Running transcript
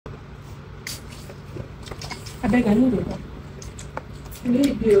I beg, I need it. You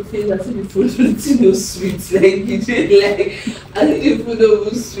need your face as if the food is no sweet. Like you did like as if the food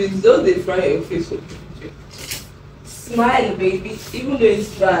was sweet. Don't they fry your face for people? Smile, baby. Even though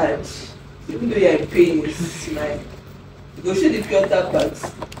it's bad, even though you're in pain, you smile. You go show the pure tap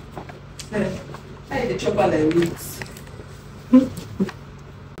part. I need the chopper like roots.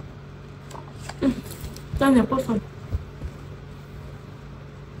 Tanya, put some.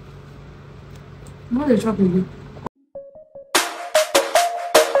 What is wrong with you?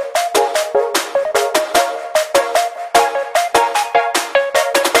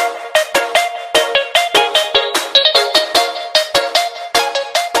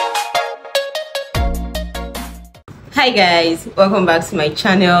 Hi guys, welcome back to my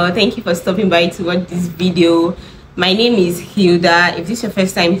channel. Thank you for stopping by to watch this video. My name is Hilda. If this is your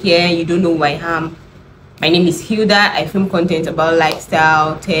first time here, you don't know who I am. My name is Hilda. I film content about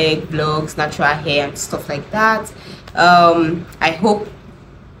lifestyle, tech, vlogs, natural hair and stuff like that. I hope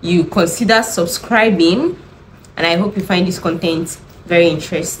you consider subscribing and I hope you find this content very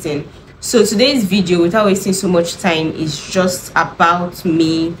interesting. So today's video, without wasting so much time, is just about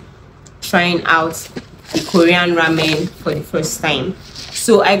me trying out the Korean ramen for the first time.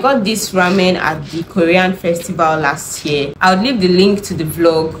 So I got this ramen at the Korean festival last year. I'll leave the link to the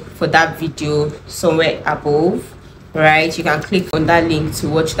vlog for that video somewhere above, right? You can click on that link to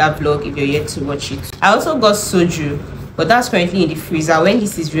watch that vlog if you're yet to watch it. I also got soju, but that's currently in the freezer. When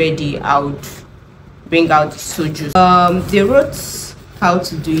this is ready, I would bring out the soju. They wrote how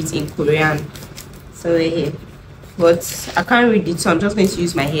to do it in Korean somewhere here, but I can't read it, so I'm just going to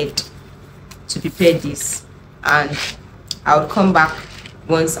use my head to prepare this, and I'll come back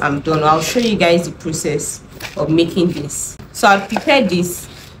once I'm done. I'll show you guys the process of making this. So I'll prepare this,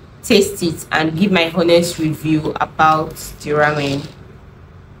 taste it, and give my honest review about the ramen.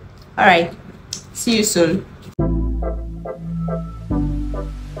 All right, see you soon.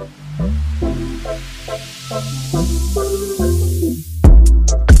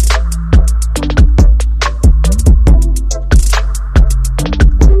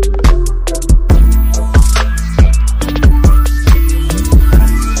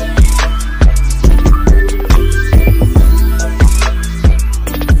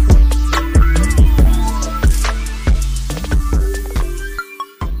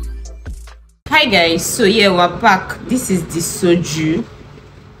 Hi guys, so yeah, we're back. This is the soju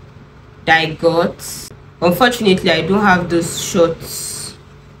that I got. Unfortunately, I don't have those short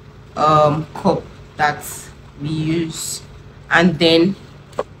cup that we use, and then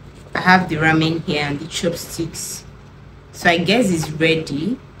I have the ramen here and the chopsticks, so I guess it's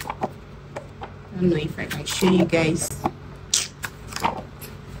ready. I don't know if I can show you guys.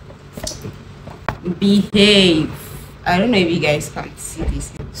 Behave. I don't know if you guys can see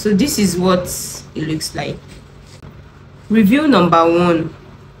this. So this is what it looks like. Review number 1.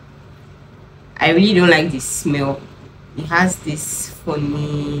 I really don't like the smell. It has this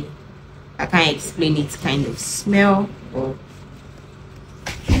funny, I can't explain it, kind of smell. Or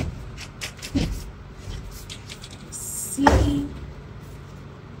see.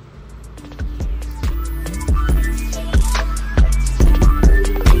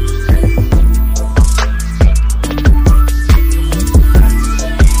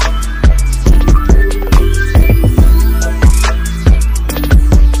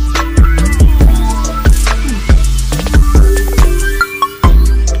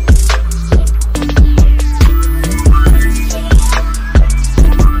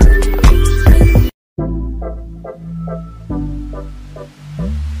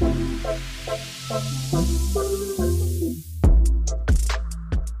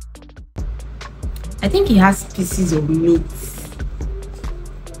 I think it has pieces of meat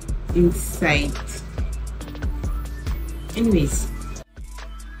inside. Anyways,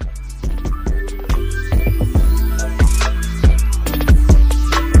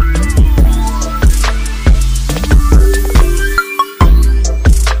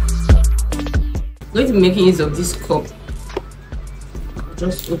 I'm going to be making use of this cup. I'll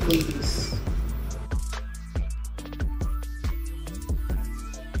just open this.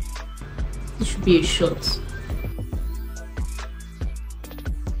 It should be a shot.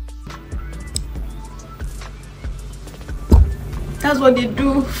 That's what they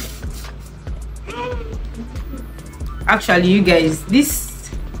do. Actually, you guys, this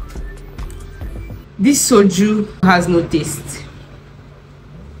soju has no taste.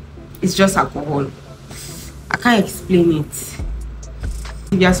 It's just alcohol. I can't explain it.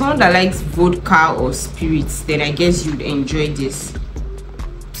 If you're someone that likes vodka or spirits, then I guess you'd enjoy this.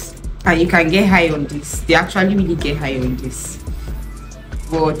 And you can get high on this. They actually really get high on this.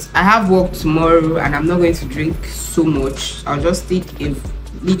 but I have work tomorrow and I'm not going to drink so much. I'll just take a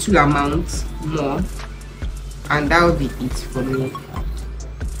little amount more and that'll be it for me.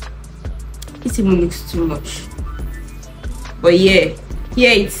 It even looks too much, but yeah,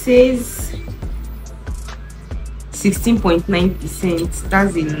 here it says 16.9%.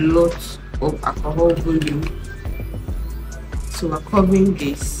 that's a lot of alcohol volume, so we're covering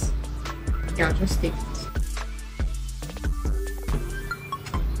this. Yeah, I'll just take it.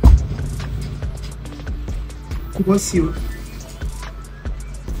 What's you?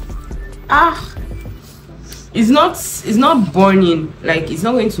 It's not burning, like it's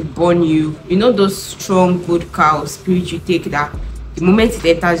not going to burn you. You know those strong vodka or spirit you take that the moment it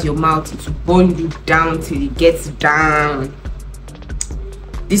enters your mouth it will burn you down till it gets down.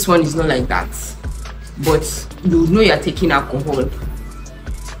 This one is not like that, but you know you're taking alcohol.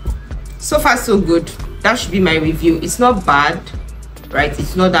 So far so good. That should be my review. It's not bad, right?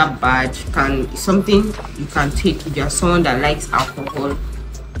 It's not that bad. It's something you can take if you're someone that likes alcohol.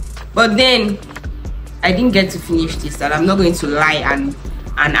 But then I didn't get to finish this, and I'm not going to lie and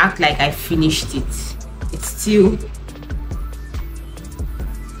act like I finished it. It's still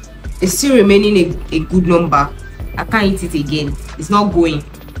remaining a good number. I can't eat it again. It's not going.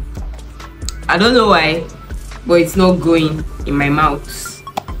 I don't know why, but it's not going in my mouth.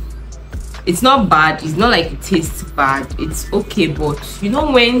 It's not bad. It's not like it tastes bad. It's okay, but you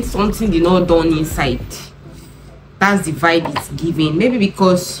know when something did not done inside, that's the vibe it's giving. Maybe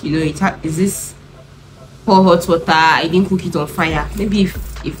because you know is this pour hot water, I didn't cook it on fire. Maybe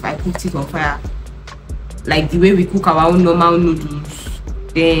if I cooked it on fire like the way we cook our own normal noodles,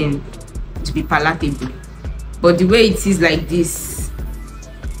 then it'll be palatable. But the way it is like this,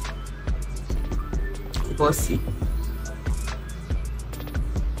 bossy.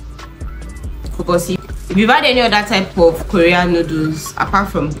 If you've had any other type of Korean noodles apart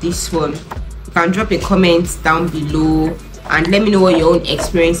from this one, you can drop a comment down below and let me know what your own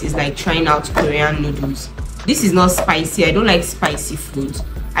experience is like trying out Korean noodles. This is not spicy. I don't like spicy food.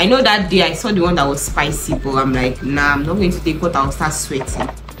 I know that day I saw the one that was spicy, but I'm like, nah, I'm not going to take what I'll start sweating.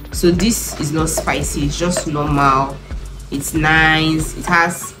 So this is not spicy. It's just normal. It's nice. It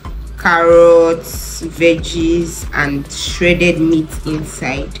has carrots, veggies, and shredded meat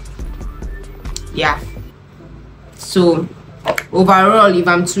inside. Yeah. So overall, if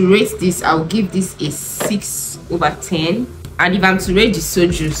I'm to rate this, I'll give this a 6/10. And if I'm to rate the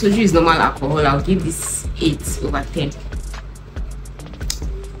soju is normal alcohol, I'll give this 8/10.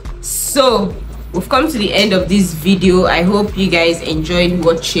 So we've come to the end of this video. I hope you guys enjoyed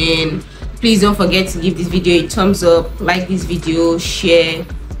watching. Please don't forget to give this video a thumbs up, like this video, share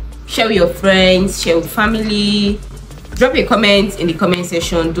with your friends, share with family, drop a comment in the comment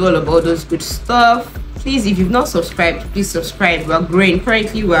section, do all of all those good stuff. Please, if you've not subscribed, please subscribe. We're growing.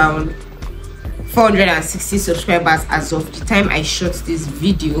 Currently we're on 460 subscribers as of the time I shot this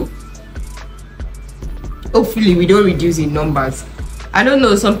video. Hopefully we don't reduce in numbers. I don't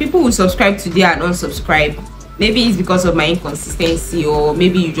know, some people will subscribe today and unsubscribe. Maybe it's because of my inconsistency, or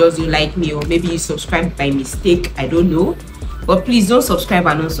maybe you just don't like me, or maybe you subscribed by mistake. I don't know, but please don't subscribe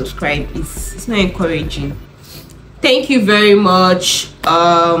and unsubscribe. It's not encouraging. Thank you very much.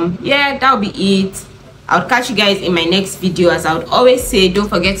 Yeah, that'll be it. I'll catch you guys in my next video. As I would always say, don't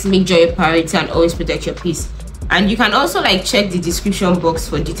forget to make joy a priority and always protect your peace. And you can also like check the description box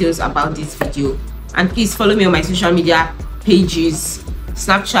for details about this video. And please follow me on my social media pages,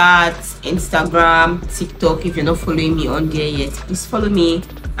 Snapchat, Instagram, TikTok. If you're not following me on there yet, please follow me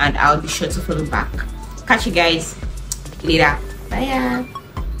and I'll be sure to follow back. Catch you guys later. Bye.